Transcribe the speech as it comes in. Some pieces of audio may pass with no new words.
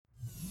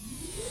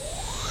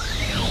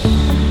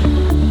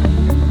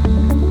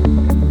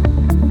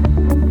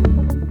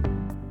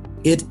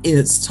It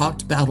is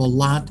talked about a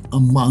lot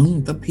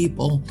among the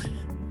people,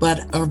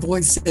 but our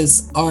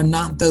voices are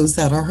not those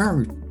that are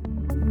heard.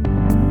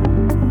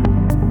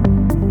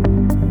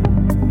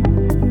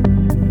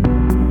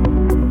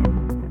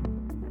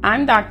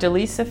 I'm Dr.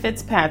 Lisa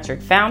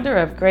Fitzpatrick, founder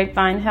of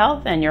Grapevine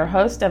Health and your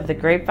host of the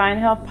Grapevine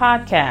Health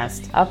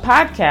Podcast, a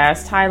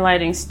podcast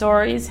highlighting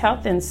stories,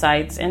 health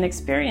insights, and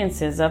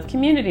experiences of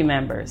community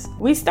members.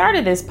 We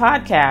started this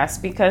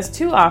podcast because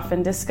too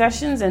often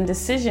discussions and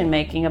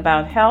decision-making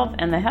about health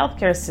and the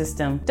healthcare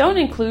system don't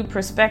include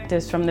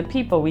perspectives from the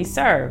people we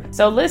serve.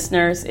 So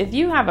listeners, if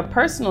you have a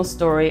personal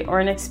story or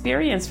an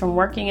experience from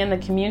working in the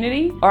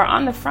community or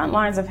on the front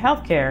lines of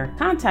healthcare,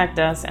 contact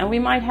us and we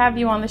might have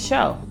you on the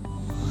show.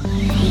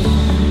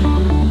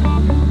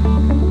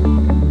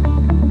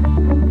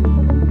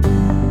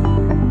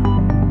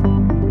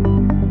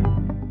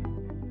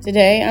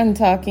 Today I'm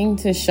talking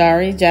to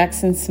Shari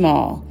Jackson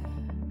Small.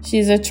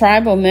 She's a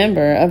tribal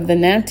member of the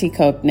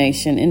Nanticoke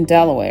Nation in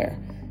Delaware.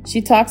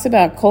 She talks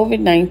about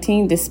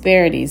COVID-19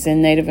 disparities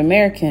in Native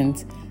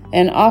Americans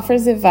and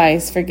offers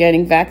advice for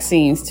getting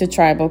vaccines to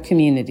tribal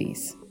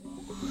communities.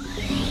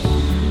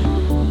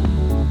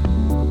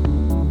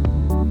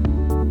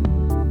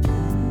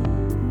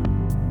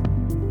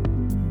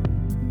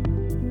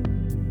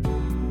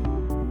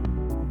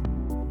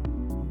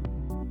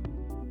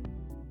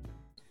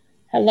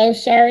 Hello,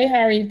 Shari. How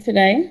are you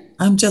today?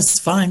 I'm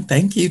just fine.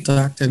 Thank you,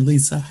 Dr.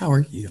 Lisa. How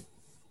are you?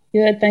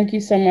 Good. Thank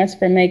you so much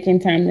for making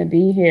time to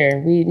be here.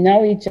 We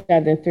know each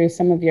other through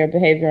some of your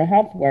behavioral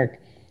health work,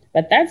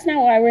 but that's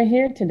not why we're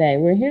here today.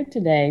 We're here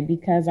today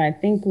because I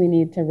think we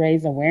need to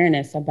raise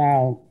awareness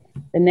about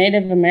the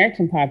Native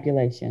American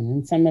population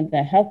and some of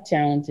the health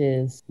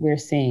challenges we're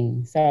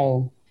seeing.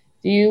 So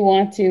do you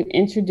want to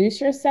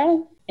introduce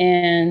yourself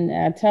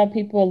and tell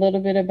people a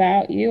little bit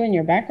about you and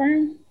your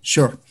background?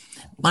 Sure.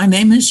 My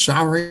name is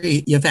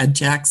Shari Yvette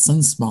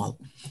Jackson Small,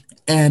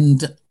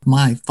 and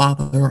my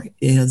father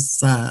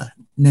is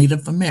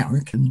Native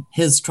American.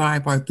 His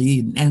tribe are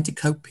the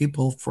Nanticoke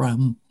people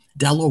from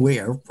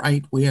Delaware,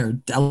 right where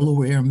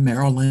Delaware,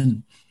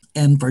 Maryland,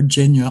 and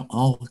Virginia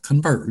all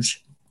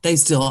converge. They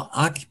still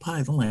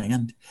occupy the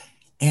land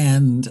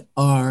and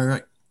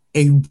are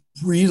a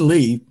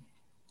really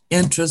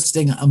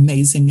interesting,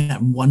 amazing,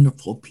 and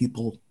wonderful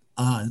people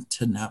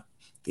to know.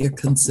 They're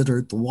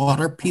considered the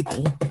water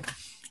people.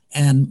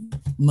 And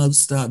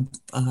most of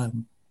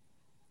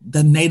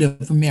the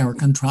Native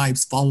American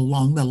tribes fall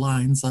along the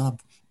lines of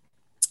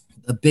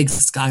the big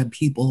sky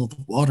people, the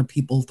water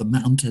people, the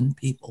mountain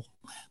people,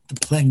 the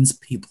plains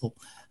people.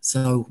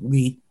 So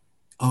we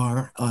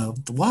are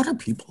the water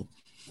people.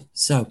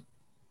 So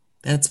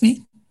that's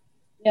me.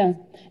 Yeah.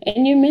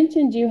 And you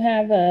mentioned you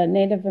have a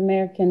Native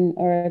American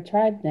or a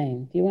tribe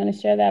name. Do you want to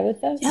share that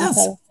with us? Yes. And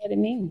tell us what it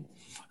means?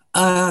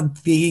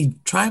 The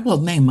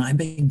tribal name I've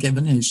been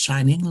given is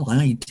Shining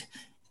Light.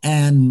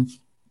 And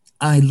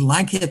I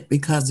like it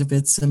because of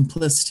its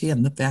simplicity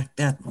and the fact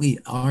that we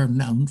are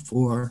known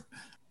for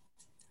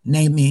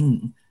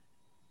naming.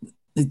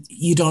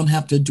 You don't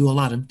have to do a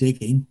lot of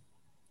digging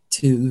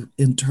to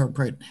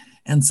interpret.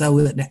 And so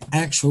it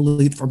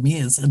actually, for me,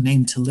 is a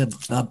name to live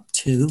up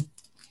to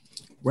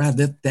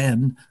rather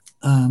than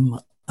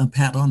a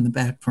pat on the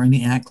back for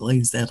any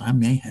accolades that I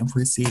may have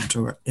received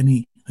or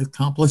any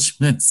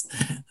accomplishments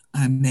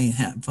I may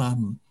have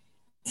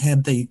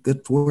had the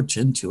good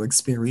fortune to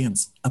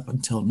experience up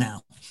until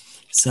now.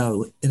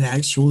 So it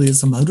actually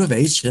is a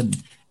motivation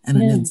and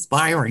an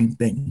inspiring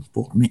thing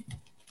for me.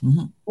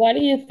 Mm-hmm. Why do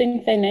you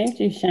think they named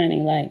you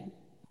Shining Light?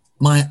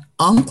 My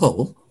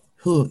uncle,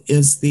 who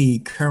is the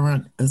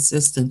current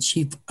assistant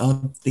chief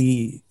of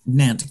the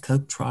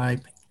Nanticoke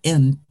tribe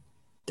in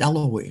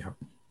Delaware,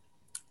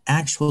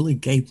 actually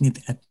gave me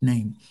that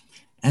name.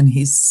 And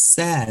he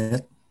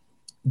said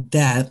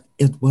that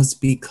it was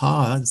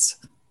because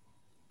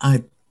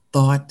I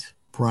thought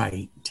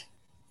bright.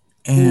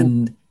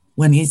 And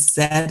when he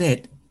said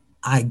it,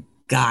 I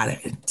got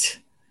it.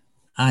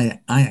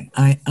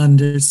 I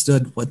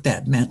understood what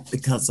that meant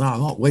because I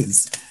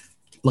always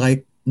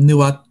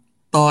knew I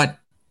thought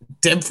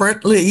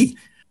differently.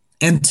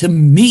 And to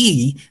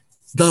me,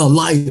 the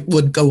light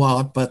would go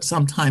off, but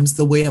sometimes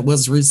the way it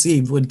was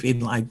received would be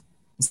like,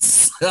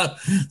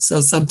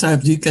 so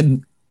sometimes you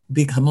can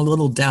become a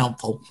little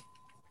doubtful.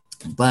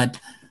 But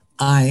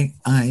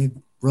I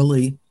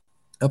really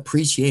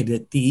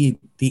appreciated the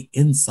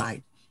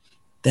insight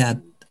that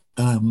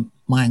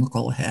my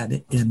uncle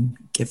had in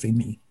giving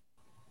me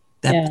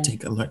that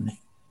particular name.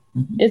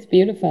 Mm-hmm. It's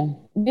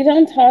beautiful. We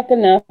don't talk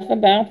enough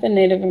about the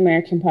Native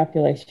American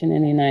population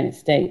in the United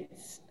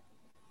States.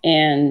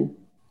 And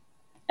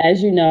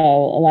as you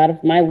know, a lot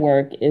of my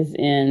work is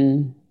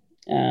in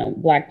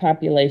Black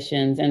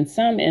populations and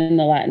some in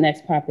the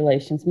Latinx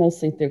populations,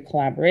 mostly through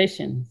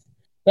collaborations.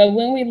 But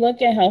when we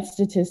look at health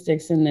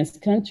statistics in this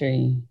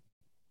country,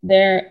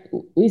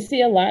 we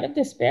see a lot of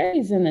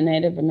disparities in the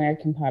Native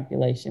American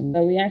population,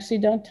 but we actually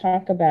don't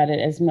talk about it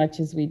as much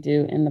as we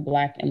do in the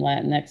Black and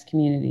Latinx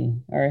community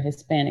or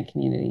Hispanic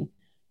community.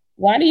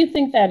 Why do you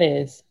think that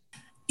is?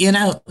 You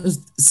know,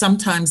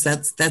 sometimes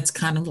that's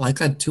kind of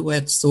like a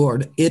two-edged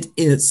sword. It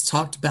is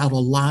talked about a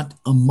lot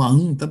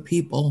among the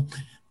people,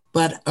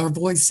 but our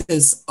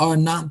voices are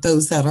not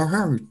those that are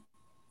heard.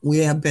 We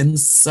have been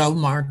so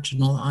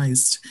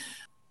marginalized,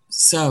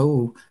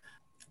 so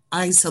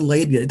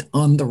isolated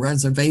on the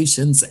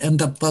reservations, and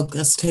the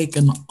focus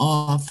taken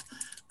off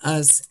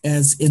us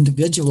as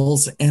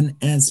individuals and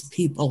as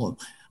people.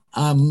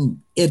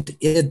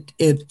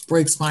 It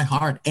breaks my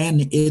heart,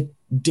 and it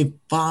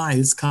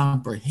defies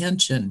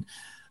comprehension,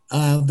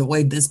 the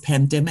way this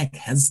pandemic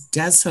has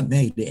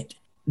decimated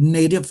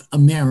Native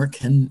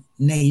American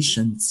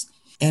nations.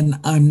 And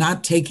I'm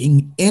not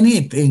taking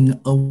anything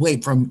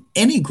away from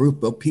any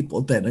group of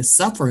people that is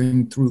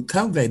suffering through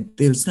COVID.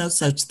 There's no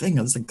such thing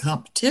as a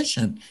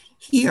competition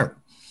here.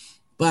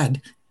 But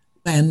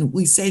when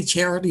we say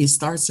charity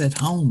starts at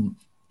home,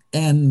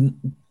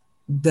 and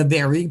the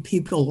very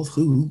people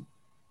who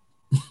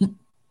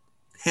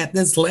had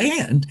this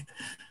land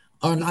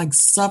are like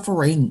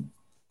suffering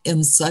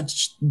in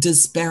such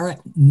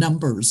disparate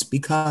numbers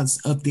because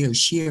of their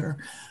sheer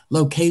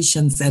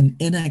locations and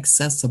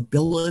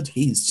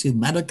inaccessibilities to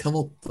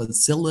medical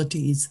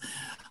facilities,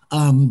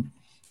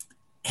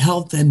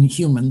 health and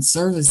human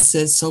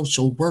services,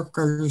 social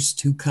workers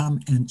to come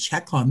and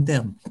check on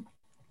them.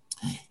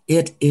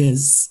 It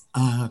is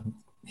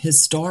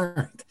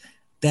historic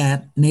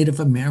that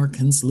Native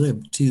Americans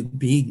live to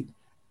be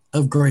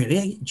of great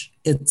age.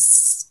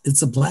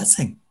 It's a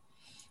blessing.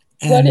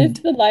 And what is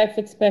the life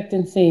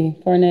expectancy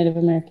for Native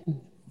Americans?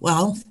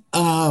 Well,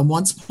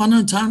 once upon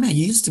a time, it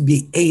used to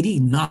be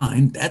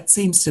 89. That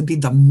seems to be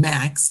the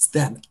max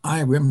that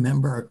I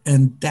remember.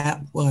 And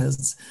that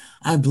was,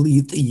 I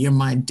believe, the year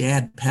my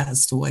dad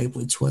passed away,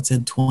 which was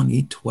in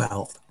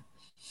 2012.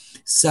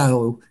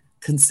 So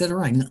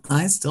considering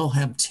I still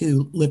have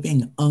two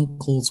living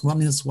uncles,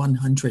 one is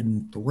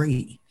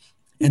 103,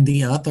 and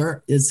the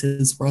other is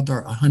his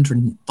brother,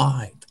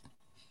 105.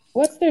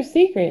 What's their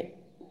secret?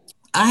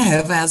 I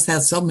have asked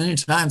that so many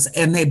times,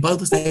 and they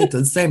both say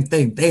the same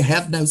thing. They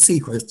have no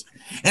secrets,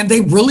 and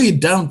they really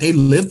don't. They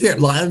live their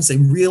lives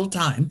in real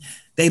time.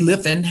 They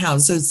live in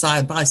houses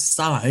side by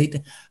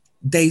side.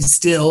 They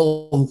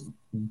still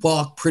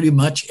walk pretty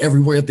much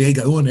everywhere they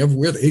go, and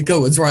everywhere they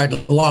go is right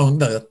along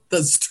the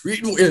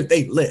street where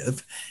they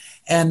live.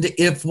 And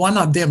if one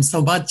of them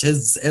so much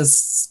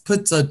as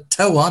puts a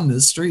toe on the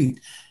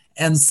street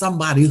and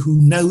somebody who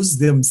knows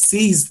them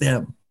sees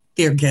them,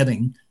 they're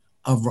getting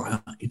a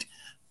ride.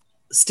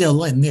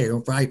 Still in their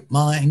right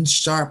mind,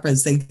 sharp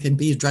as they can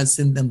be,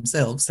 dressing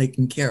themselves,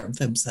 taking care of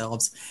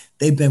themselves.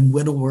 They've been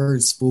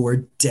widowers for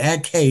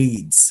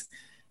decades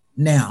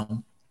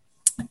now.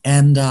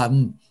 And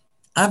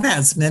I've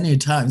asked many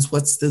times,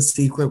 what's the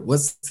secret?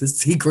 What's the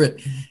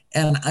secret?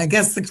 And I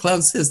guess the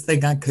closest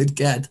thing I could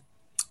get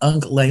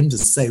Uncle Aim to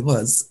say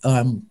was,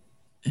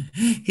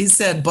 he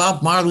said,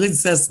 Bob Marley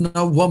says,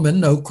 no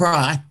woman, no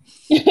cry.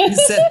 He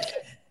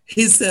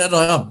said,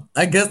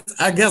 I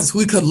guess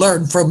we could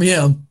learn from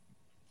him.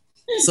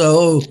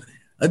 So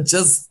let's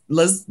just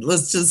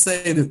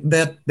say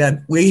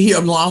that we're here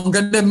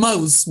longer than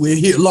most. We're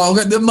here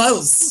longer than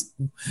most.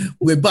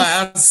 We're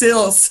by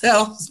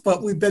ourselves,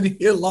 but we've been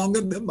here longer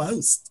than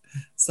most.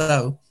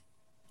 So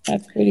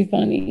that's pretty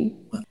funny.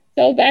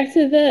 So back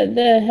to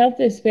the health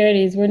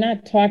disparities, we're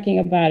not talking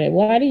about it.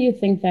 Why do you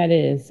think that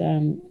is?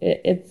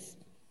 It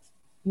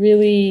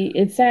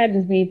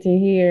saddens me to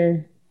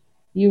hear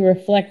you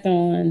reflect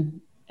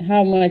on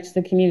how much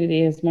the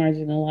community is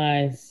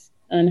marginalized,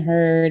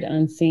 unheard,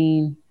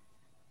 unseen.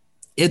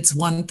 It's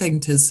one thing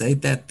to say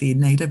that the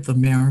Native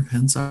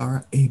Americans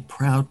are a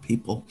proud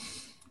people,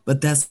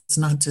 but that's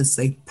not to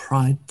say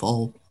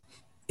prideful.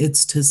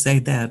 It's to say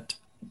that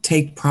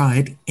take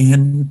pride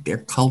in their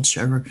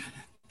culture,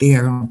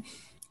 their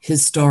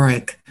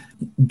historic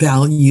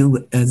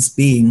value as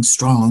being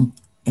strong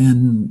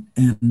and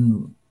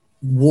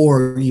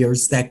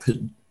warriors that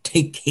could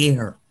take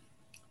care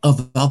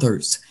of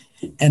others.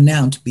 And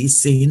now to be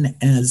seen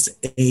as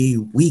a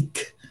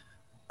weak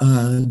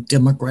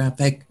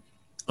demographic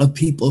of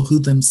people who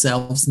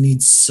themselves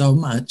need so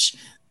much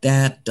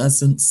that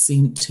doesn't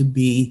seem to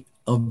be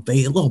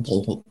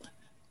available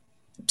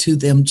to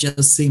them,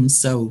 just seems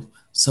so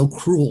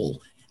cruel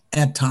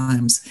at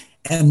times.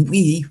 And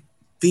we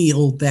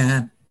feel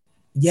that,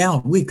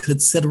 yeah, we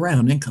could sit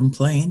around and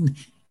complain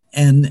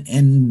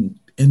and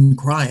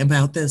cry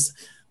about this,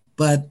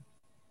 but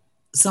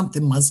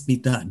something must be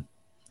done.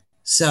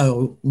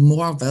 So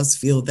more of us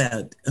feel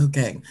that,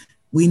 okay,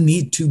 we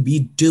need to be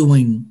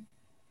doing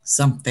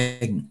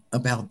something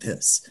about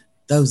this.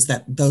 Those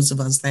of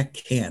us that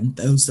can,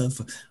 those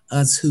of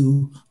us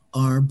who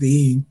are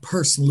being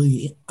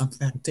personally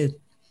affected.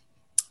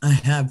 I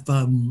have,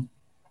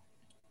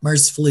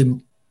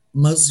 mercifully,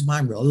 most of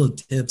my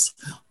relatives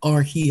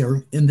are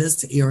here in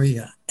this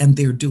area and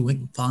they're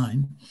doing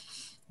fine.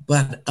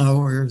 But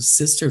our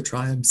sister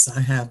tribes, I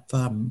have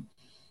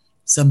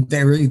some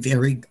very,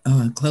 very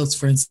close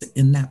friends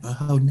in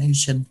Navajo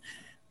Nation.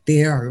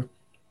 They are,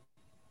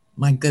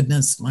 my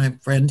goodness, my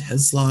friend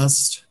has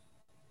lost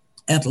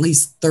at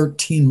least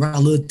 13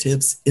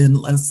 relatives in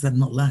less than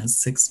the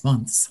last 6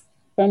 months.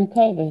 From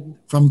COVID.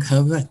 From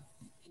COVID.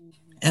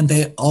 And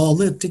they all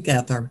live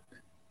together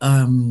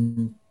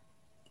in,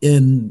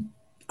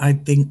 I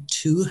think,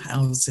 2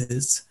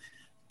 houses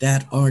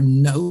that are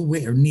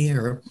nowhere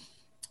near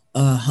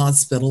a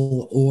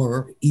hospital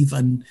or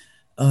even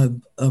a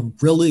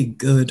really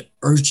good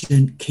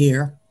urgent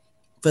care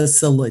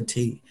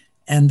facility.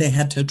 And they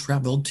had to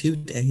travel 2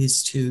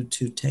 days to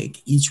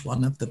take each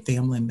one of the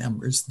family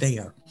members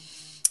there.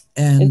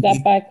 And is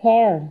that by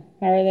car?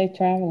 How are they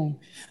traveling?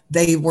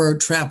 They were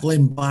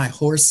traveling by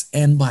horse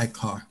and by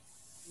car.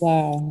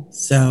 Wow.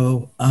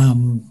 So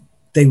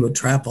they would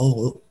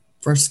travel,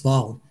 first of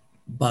all,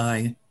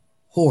 by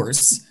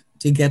horse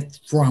to get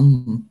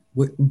from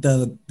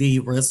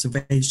the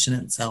reservation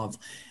itself.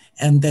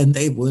 And then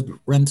they would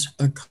rent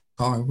a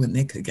car when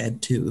they could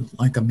get to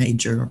like a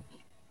major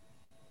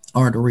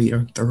artery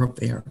or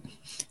thoroughfare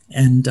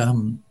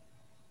and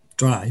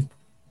drive.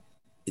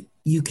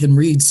 You can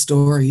read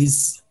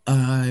stories.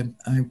 I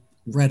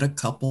read a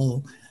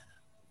couple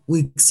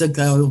weeks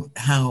ago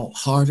how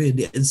hard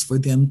it is for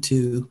them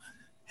to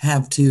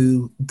have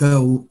to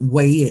go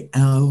way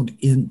out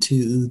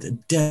into the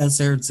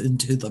deserts,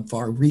 into the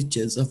far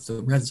reaches of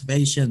the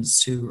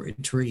reservations to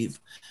retrieve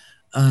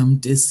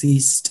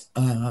deceased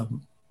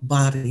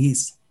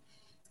bodies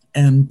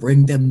and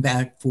bring them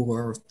back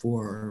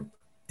for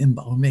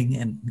embalming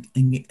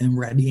and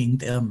readying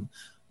them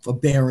for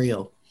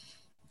burial.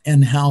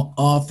 And how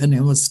often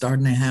it was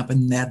starting to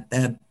happen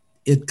that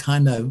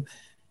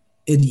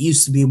it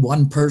used to be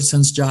one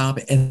person's job,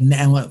 and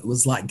now it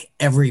was like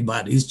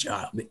everybody's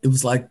job. It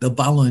was like the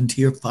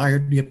volunteer fire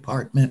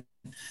department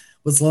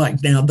was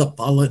like now the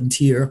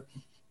volunteer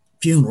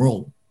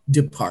funeral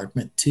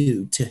department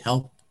too, to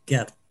help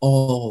get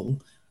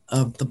all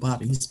of the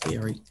bodies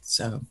buried.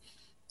 So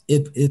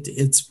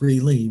it's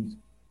really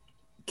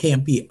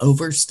can't be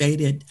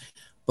overstated,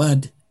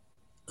 but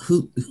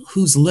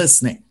who's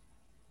listening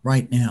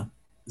right now?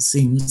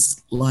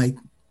 Seems like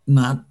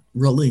not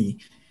really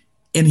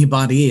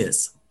anybody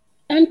is.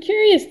 I'm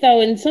curious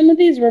though, in some of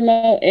these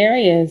remote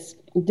areas,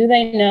 do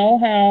they know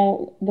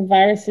how the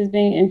virus is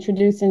being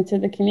introduced into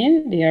the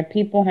community? Are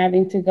people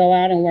having to go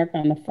out and work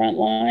on the front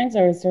lines,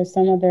 or is there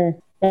some other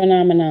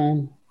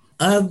phenomenon?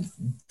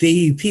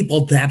 The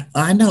people that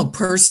I know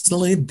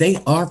personally, they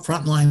are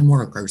frontline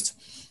workers.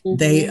 Mm-hmm.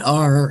 They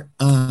are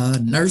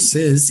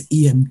nurses,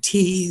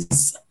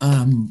 EMTs,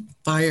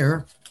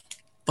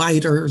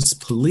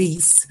 firefighters,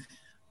 police,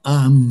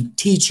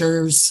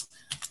 teachers,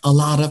 a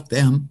lot of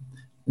them,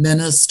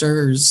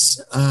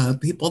 ministers,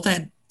 people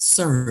that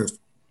serve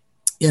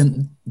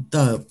in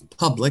the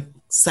public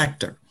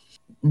sector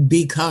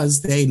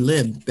because they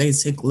live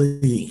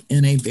basically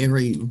in a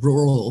very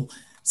rural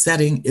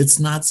setting. It's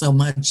not so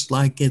much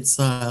like it's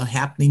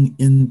happening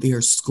in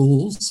their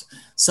schools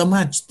so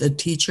much. The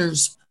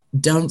teachers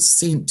don't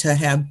seem to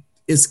have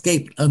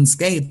escaped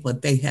unscathed,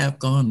 but they have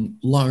gone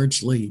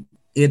largely.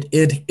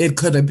 It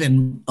could have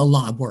been a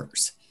lot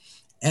worse.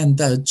 And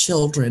the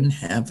children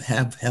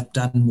have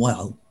done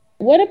well.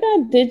 What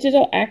about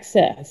digital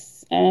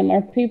access?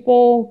 Are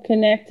people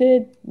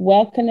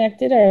well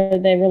connected, or are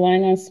they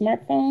relying on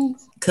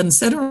smartphones?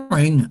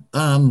 Considering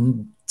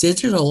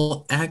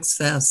digital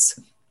access,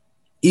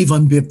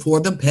 even before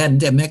the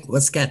pandemic,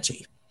 was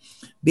sketchy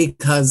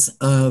because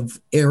of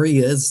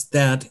areas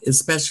that,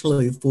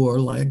 especially for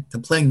like the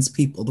plains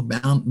people,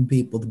 the mountain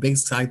people, the big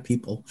sky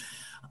people,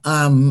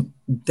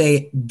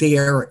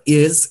 there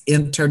is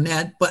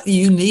internet, but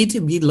you need to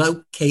be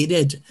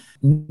located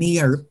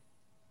near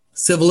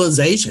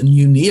civilization.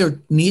 You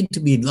need to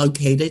be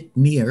located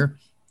near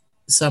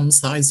some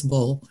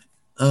sizable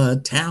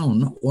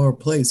town or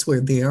place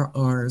where there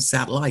are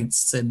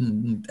satellites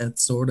and that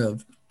sort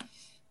of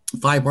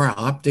fiber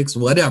optics,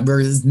 whatever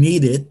is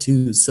needed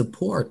to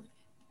support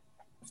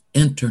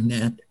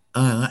internet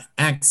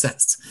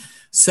access.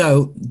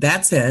 So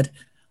that said,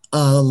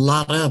 a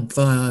lot of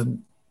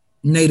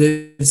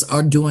natives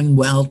are doing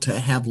well to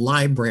have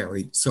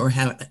libraries or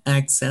have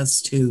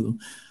access to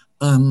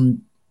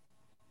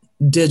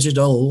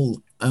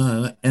digital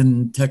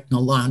and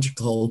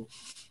technological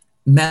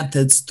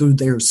methods through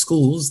their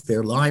schools,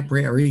 their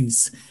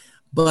libraries.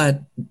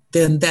 But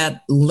then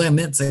that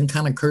limits and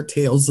kind of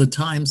curtails the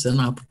times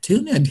and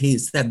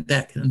opportunities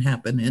that can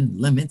happen and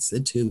limits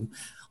it to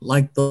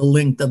like the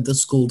length of the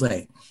school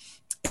day.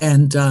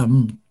 And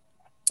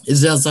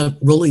it doesn't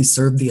really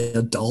serve the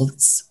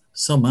adults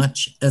so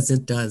much as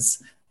it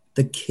does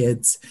the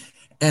kids.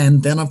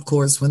 And then, of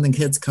course, when the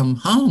kids come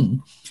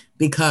home,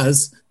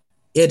 because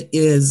it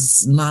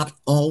is not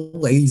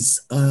always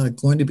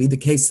going to be the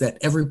case that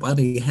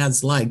everybody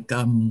has like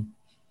a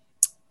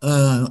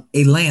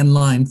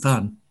landline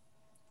phone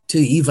to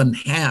even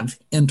have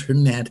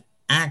internet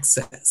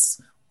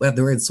access,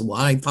 whether it's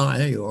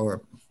Wi-Fi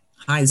or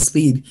high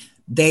speed.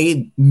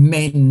 They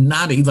may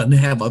not even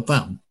have a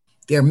phone.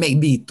 There may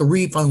be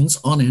 3 phones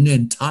on an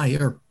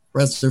entire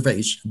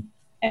reservation.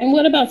 And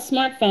what about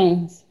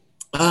smartphones?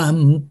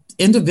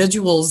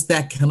 Individuals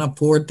that can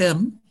afford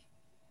them,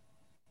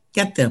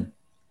 get them.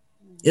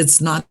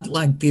 It's not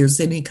like there's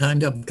any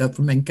kind of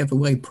government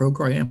giveaway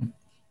program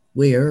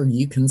where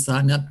you can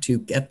sign up to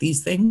get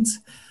these things.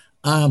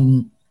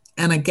 And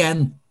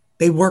again,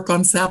 they work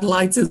on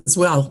satellites as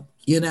well.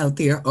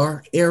 There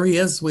are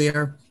areas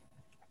where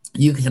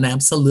you can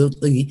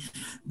absolutely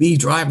be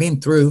driving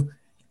through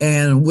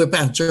and whip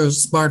out your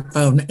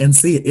smartphone and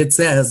see it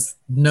says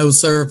no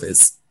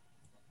service.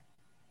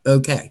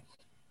 Okay,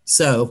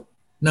 so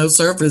no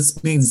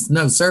service means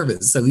no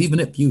service. So even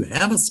if you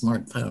have a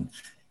smartphone,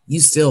 you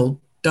still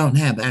don't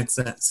have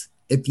access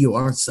if you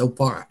are so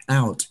far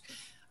out.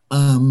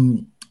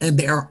 And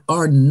there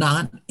are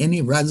not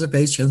any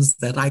reservations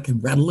that I can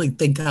readily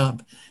think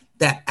of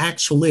that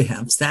actually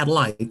have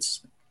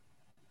satellites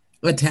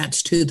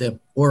attached to them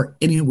or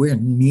anywhere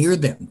near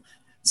them.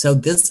 So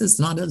this is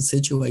not a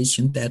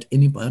situation that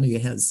anybody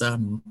has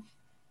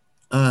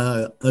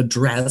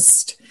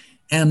addressed.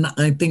 And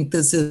I think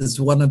this is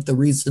one of the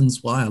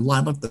reasons why a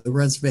lot of the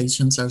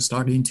reservations are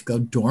starting to go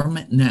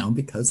dormant now,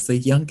 because the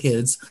young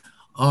kids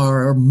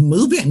are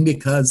moving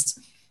because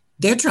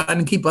they're trying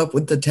to keep up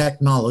with the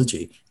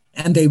technology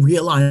and they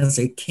realize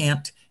it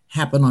can't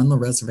happen on the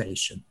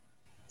reservation.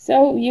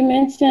 So you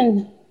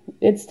mentioned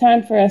it's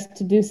time for us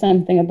to do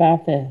something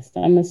about this.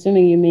 I'm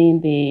assuming you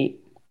mean the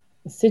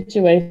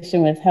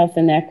situation with health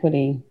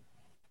inequity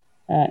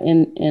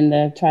in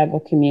the tribal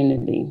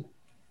community.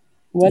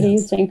 What do you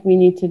think we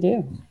need to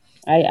do?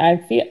 I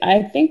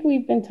think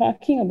we've been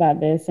talking about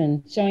this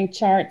and showing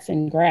charts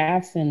and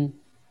graphs and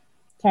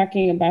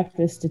talking about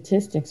the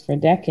statistics for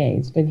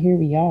decades, but here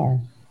we are.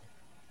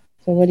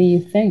 So what do you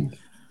think?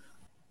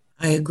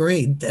 I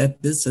agree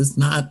that this is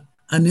not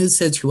a new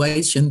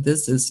situation.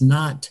 This is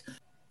not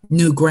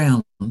new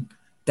ground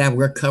that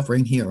we're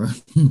covering here.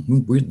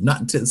 We're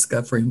not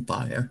discovering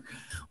fire.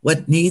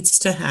 What needs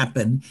to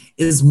happen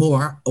is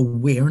more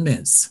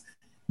awareness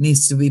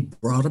needs to be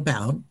brought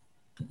about,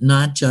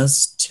 not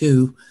just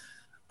to,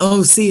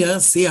 see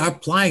us, see our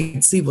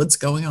plight, see what's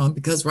going on.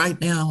 Because right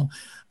now,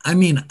 I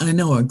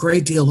know a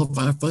great deal of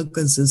our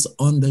focus is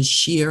on the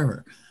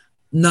sheer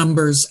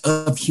numbers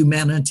of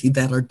humanity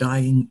that are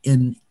dying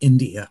in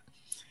India.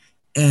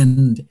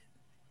 And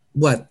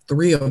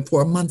 3 or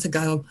 4 months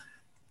ago,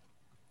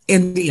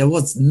 India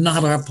was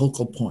not our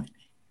focal point.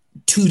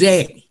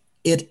 Today,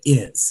 it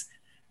is.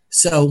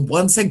 So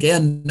once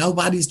again,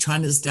 nobody's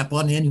trying to step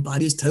on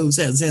anybody's toes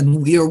as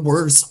in we're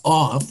worse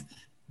off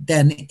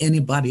than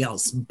anybody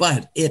else.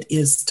 But it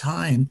is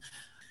time.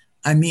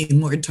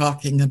 We're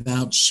talking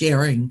about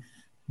sharing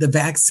the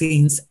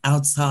vaccines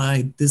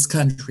outside this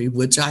country,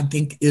 which I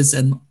think is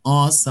an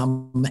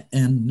awesome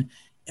and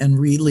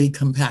really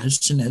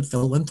compassionate,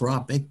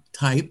 philanthropic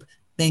type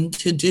thing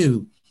to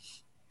do.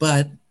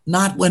 But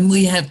not when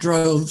we have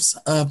droves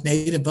of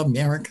Native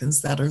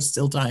Americans that are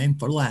still dying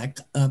for lack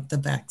of the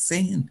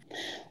vaccine.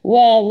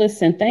 Well,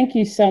 listen, thank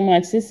you so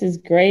much. This is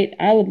great.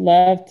 I would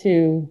love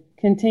to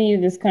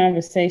continue this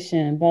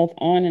conversation both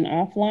on and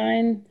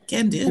offline.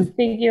 Can do. And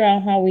figure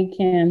out how we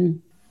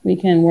can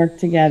work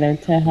together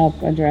to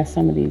help address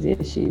some of these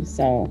issues.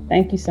 So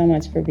thank you so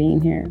much for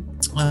being here.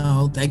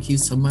 Oh, thank you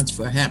so much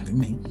for having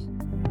me.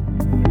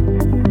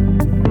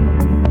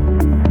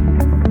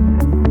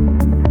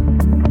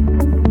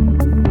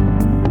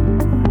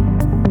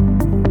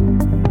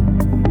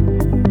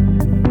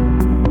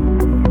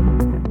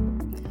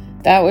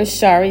 That was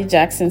Shari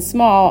Jackson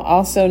Small,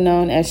 also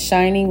known as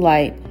Shining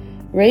Light,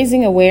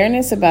 raising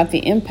awareness about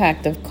the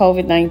impact of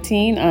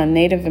COVID-19 on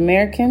Native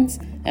Americans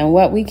and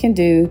what we can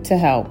do to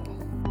help.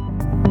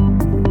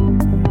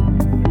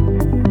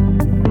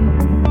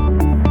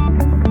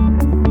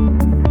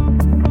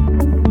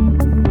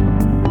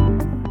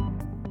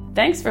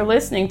 Thanks for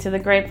listening to the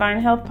Grapevine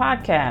Health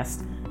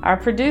Podcast. Our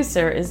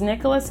producer is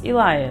Nicholas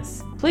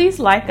Elias. Please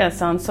like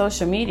us on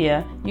social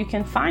media. You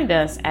can find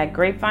us at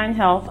Grapevine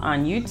Health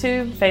on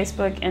YouTube,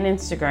 Facebook, and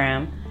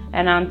Instagram,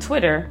 and on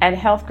Twitter at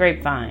Health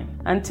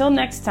Grapevine. Until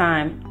next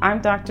time,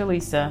 I'm Dr.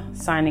 Lisa,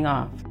 signing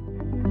off.